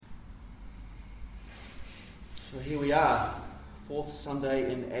So here we are, fourth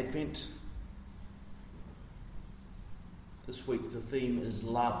Sunday in Advent. This week the theme is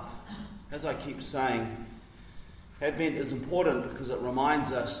love. As I keep saying, Advent is important because it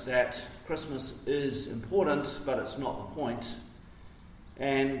reminds us that Christmas is important, but it's not the point.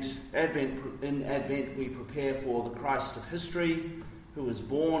 And in Advent we prepare for the Christ of history, who was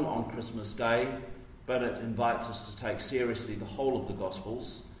born on Christmas Day, but it invites us to take seriously the whole of the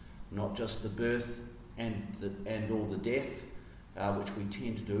Gospels, not just the birth and all the death, which we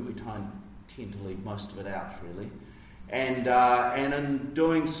tend to do. We tend to leave most of it out, really. And in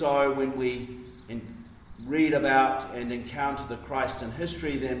doing so, when we read about and encounter the Christ in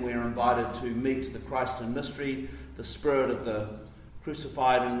history, then we're invited to meet the Christ in mystery, the Spirit of the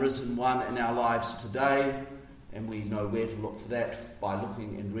crucified and risen one in our lives today. And we know where to look for that by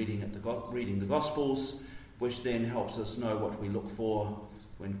looking and reading the Gospels, which then helps us know what we look for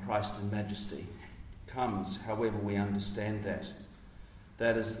when Christ in majesty comes, however we understand that.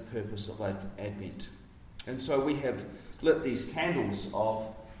 That is the purpose of Advent. And so we have lit these candles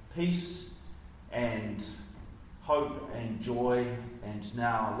of peace and hope and joy and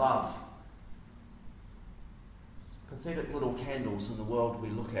now love. Pathetic little candles in the world we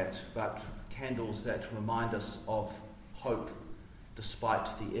look at, but candles that remind us of hope despite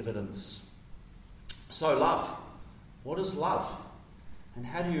the evidence. So love. What is love? And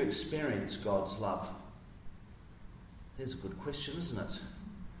how do you experience God's love? There's a good question, isn't it?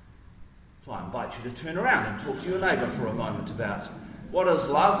 So I invite you to turn around and talk to your neighbour for a moment about what is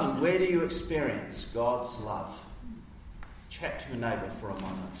love and where do you experience God's love? Chat to your neighbour for a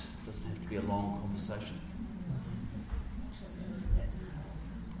moment. It doesn't have to be a long conversation.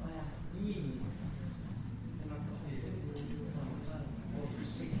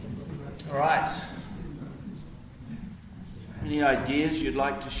 All right. Any ideas you'd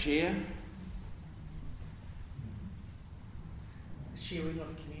like to share? Sharing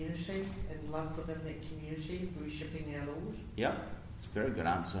of community and love within that community, worshipping our Lord. Yep, it's a very good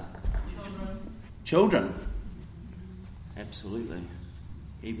answer. Children. Absolutely.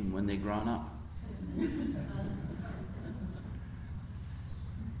 Even when they're grown up.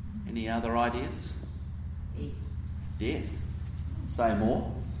 Any other ideas? Death. Say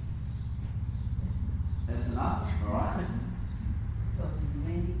more. That's enough, all right? God's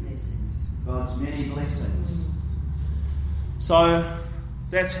many blessings. God's many blessings. So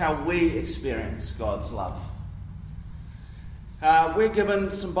that's how we experience God's love. We're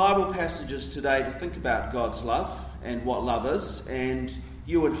given some Bible passages today to think about God's love and what love is, and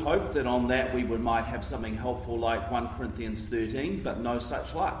you would hope that on that we might have something helpful like 1 Corinthians 13, but no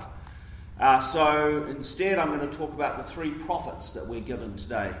such luck. So instead I'm going to talk about the three prophets that we're given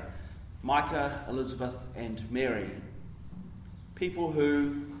today: Micah, Elizabeth, and Mary. People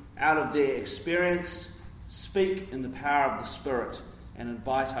who, out of their experience, speak in the power of the Spirit and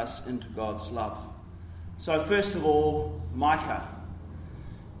invite us into God's love. So first of all, Micah.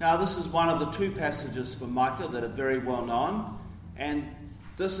 Now this is one of the two passages for Micah that are very well known, and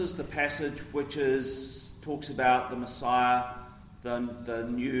this is the passage which talks about the Messiah, the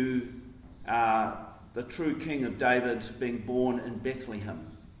true King of David being born in Bethlehem.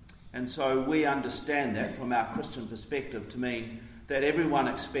 And so we understand that from our Christian perspective to mean that everyone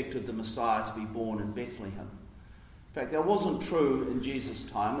expected the Messiah to be born in Bethlehem. In fact, that wasn't true in Jesus'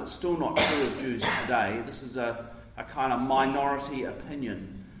 time. It's still not true of Jews today. This is a kind of minority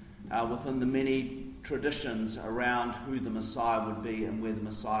opinion within the many traditions around who the Messiah would be and where the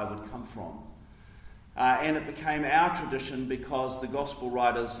Messiah would come from. And it became our tradition because the gospel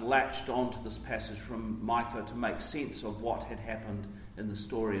writers latched onto this passage from Micah to make sense of what had happened in the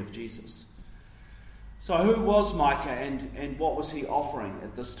story of Jesus. So who was Micah and what was he offering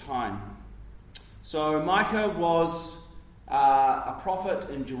at this time? So Micah was a prophet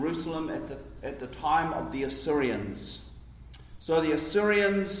in Jerusalem at the time of the Assyrians. So the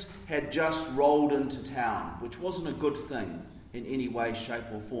Assyrians had just rolled into town, which wasn't a good thing in any way, shape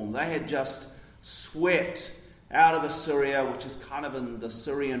or form. They had just swept out of Assyria, which is kind of in the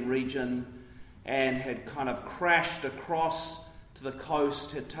Syrian region, and had kind of crashed across to the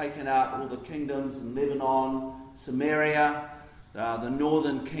coast, had taken out all the kingdoms in Lebanon, Samaria. The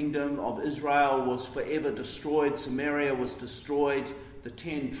northern kingdom of Israel was forever destroyed. Samaria was destroyed. The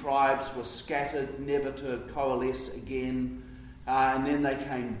 10 tribes were scattered, never to coalesce again. And then they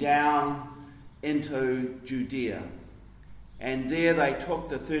came down into Judea. And there they took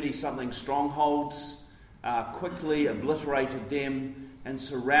the 30-something strongholds, quickly obliterated them, and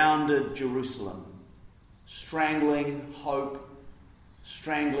surrounded Jerusalem, strangling hope,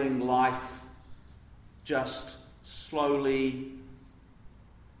 strangling life, slowly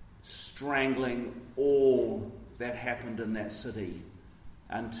strangling all that happened in that city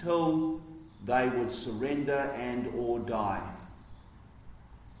until they would surrender and or die.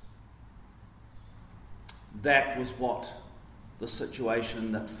 That was what the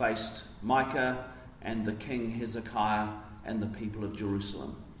situation that faced Micah and the king Hezekiah and the people of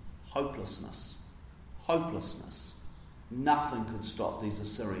Jerusalem. Hopelessness. Hopelessness. Nothing could stop these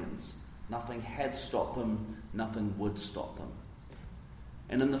Assyrians. Nothing had stopped them. Nothing would stop them.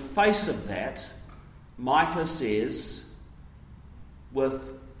 And in the face of that, Micah says, with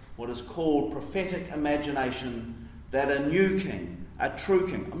what is called prophetic imagination, that a new king, a true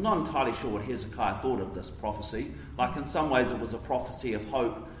king. I'm not entirely sure what Hezekiah thought of this prophecy. Like, in some ways it was a prophecy of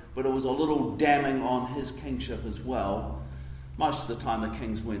hope, but it was a little damning on his kingship as well. Most of the time the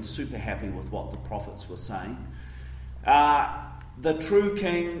kings weren't super happy with what the prophets were saying. The true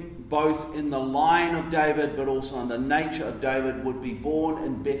king, both in the line of David but also in the nature of David, would be born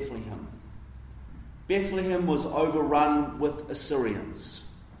in Bethlehem. Bethlehem was overrun with Assyrians.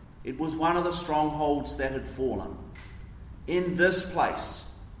 It was one of the strongholds that had fallen. In this place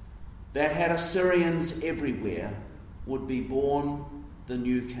that had Assyrians everywhere would be born the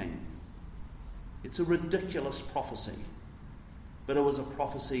new king. It's a ridiculous prophecy, but it was a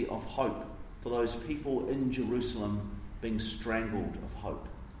prophecy of hope for those people in Jerusalem being strangled of hope.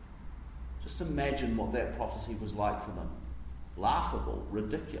 Just imagine what that prophecy was like for them. Laughable,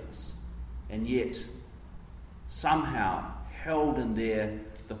 ridiculous, and yet somehow held in there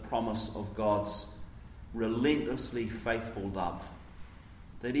the promise of God's relentlessly faithful love.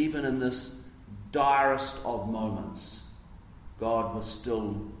 That even in this direst of moments, God was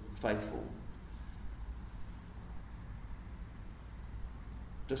still faithful.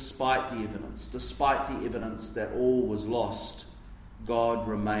 Despite the evidence that all was lost, God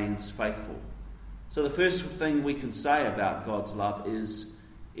remains faithful. So the first thing we can say about God's love is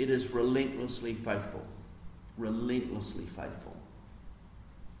it is relentlessly faithful. Relentlessly faithful.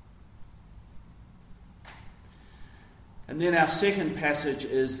 And then our second passage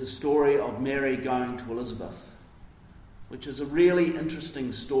is the story of Mary going to Elizabeth, which is a really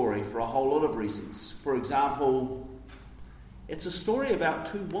interesting story for a whole lot of reasons. For example, it's a story about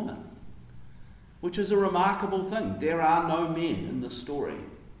two women, which is a remarkable thing. There are no men in this story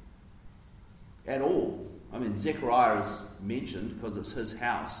at all. I mean, Zechariah is mentioned because it's his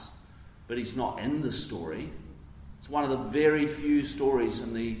house, but he's not in the story. It's one of the very few stories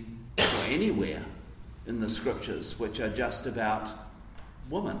anywhere in the scriptures which are just about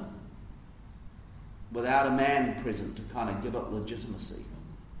women, without a man present to kind of give it legitimacy.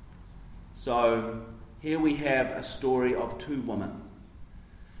 So here we have a story of two women.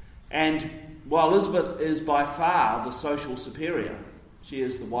 And while Elizabeth is by far the social superior, she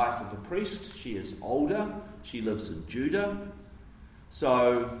is the wife of a priest, she is older, she lives in Judah,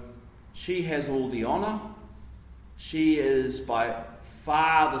 so she has all the honour. She is by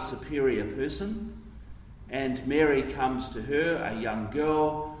far the superior person, and Mary comes to her, a young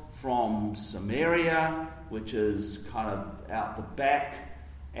girl from Samaria, which is kind of out the back,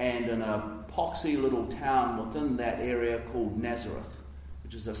 and in a poxy little town within that area called Nazareth,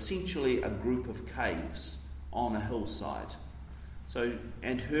 which is essentially a group of caves on a hillside. So,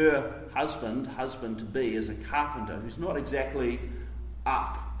 and her husband-to-be, is a carpenter who's not exactly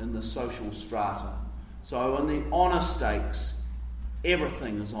up in the social strata. So in the honour stakes,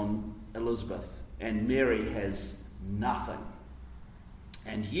 everything is on Elizabeth, and Mary has nothing.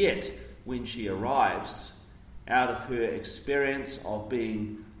 And yet, when she arrives, out of her experience of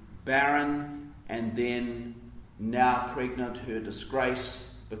being barren and then now pregnant, her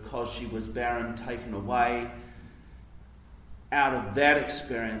disgrace because she was barren taken away, out of that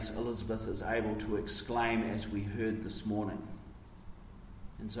experience, Elizabeth is able to exclaim, as we heard this morning.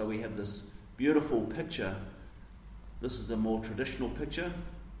 And so we have this beautiful picture. This is a more traditional picture.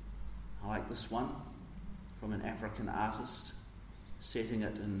 I like this one, from an African artist, setting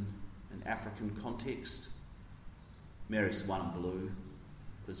it in an African context. Mary's the one in blue,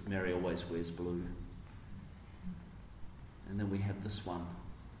 because Mary always wears blue. And then we have this one,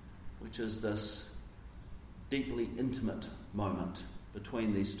 which is this deeply intimate moment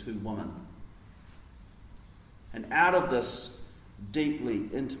between these two women. And out of this deeply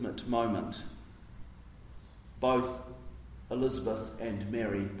intimate moment, both Elizabeth and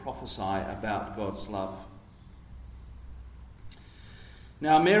Mary prophesy about God's love.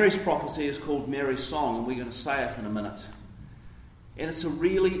 Now, Mary's prophecy is called Mary's Song, and we're going to say it in a minute. And it's a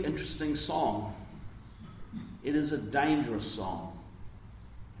really interesting song. It is a dangerous song.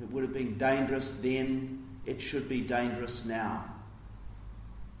 It would have been dangerous then. It should be dangerous now.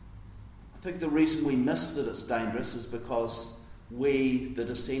 I think the reason we miss that it's dangerous is because we, the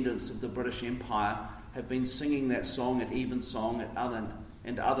descendants of the British Empire, have been singing that song at Evensong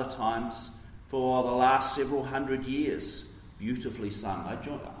and other times for the last several hundred years. Beautifully sung. I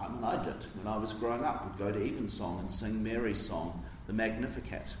did when I was growing up. We'd go to Evensong and sing Mary's song, the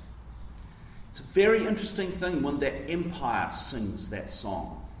Magnificat. It's a very interesting thing when the empire sings that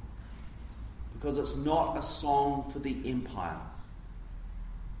song, because it's not a song for the empire.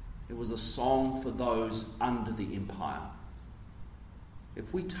 It was a song for those under the empire.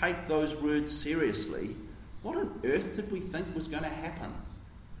 If we take those words seriously, what on earth did we think was going to happen?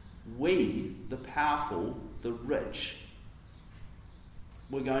 We, the powerful, the rich,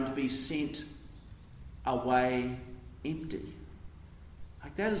 were going to be sent away empty.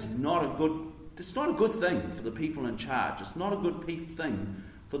 Like, that is not a good thing for the people in charge. It's not a good thing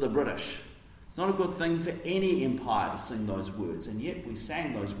for the British. It's not a good thing for any empire to sing those words, and yet we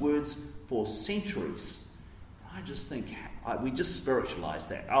sang those words for centuries. I just think we just spiritualise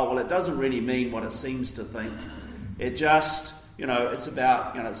that. Oh, well, it doesn't really mean what it seems to think. It just, it's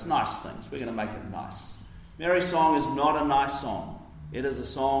about, it's nice things. We're going to make it nice. Mary's song is not a nice song. It is a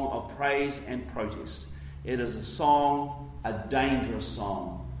song of praise and protest. It is a song, a dangerous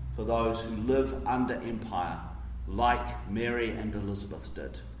song, for those who live under empire, like Mary and Elizabeth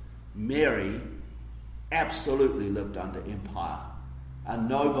did. Mary absolutely lived under empire. A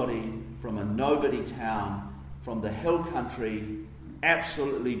nobody from a nobody town, from the hill country,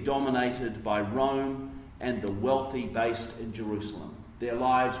 absolutely dominated by Rome and the wealthy based in Jerusalem. Their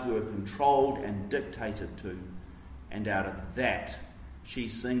lives were controlled and dictated to, and out of that, she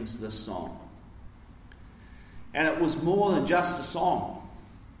sings this song. And it was more than just a song.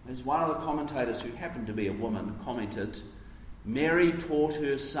 As one of the commentators, who happened to be a woman, commented, Mary taught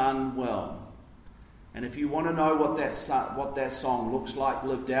her son well. And if you want to know what that song looks like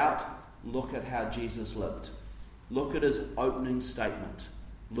lived out, look at how Jesus lived. Look at his opening statement,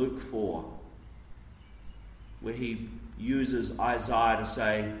 Luke 4, where he uses Isaiah to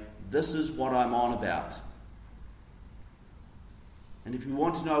say, this is what I'm on about. And if you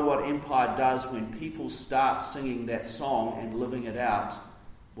want to know what empire does when people start singing that song and living it out,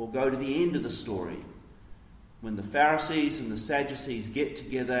 we'll go to the end of the story, when the Pharisees and the Sadducees get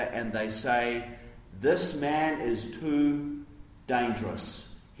together and they say, this man is too dangerous.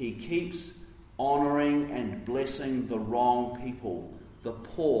 He keeps honouring and blessing the wrong people, the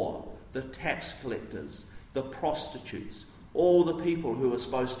poor, the tax collectors, the prostitutes, all the people who are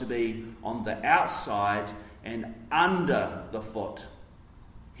supposed to be on the outside and under the foot.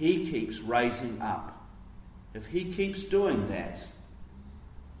 He keeps raising up. If he keeps doing that,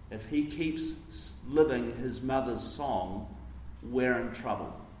 if he keeps living his mother's song, we're in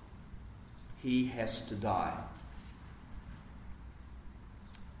trouble. He has to die.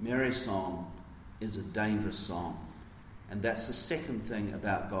 Mary's song is a dangerous song. And that's the second thing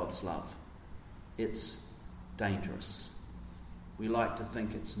about God's love. It's dangerous. We like to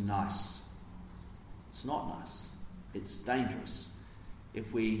think it's nice. It's not nice. It's dangerous.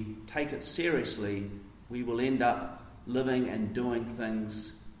 If we take it seriously, we will end up living and doing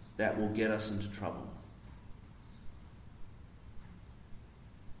things that will get us into trouble.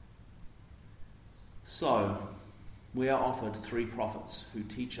 So, we are offered 3 prophets who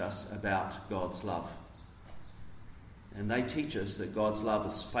teach us about God's love. And they teach us that God's love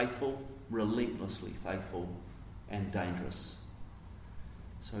is faithful, relentlessly faithful, and dangerous.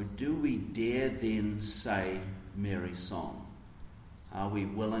 So do we dare then say Mary's song? Are we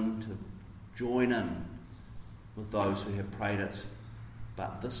willing to join in with those who have prayed it,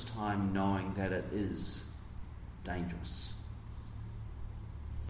 but this time knowing that it is dangerous?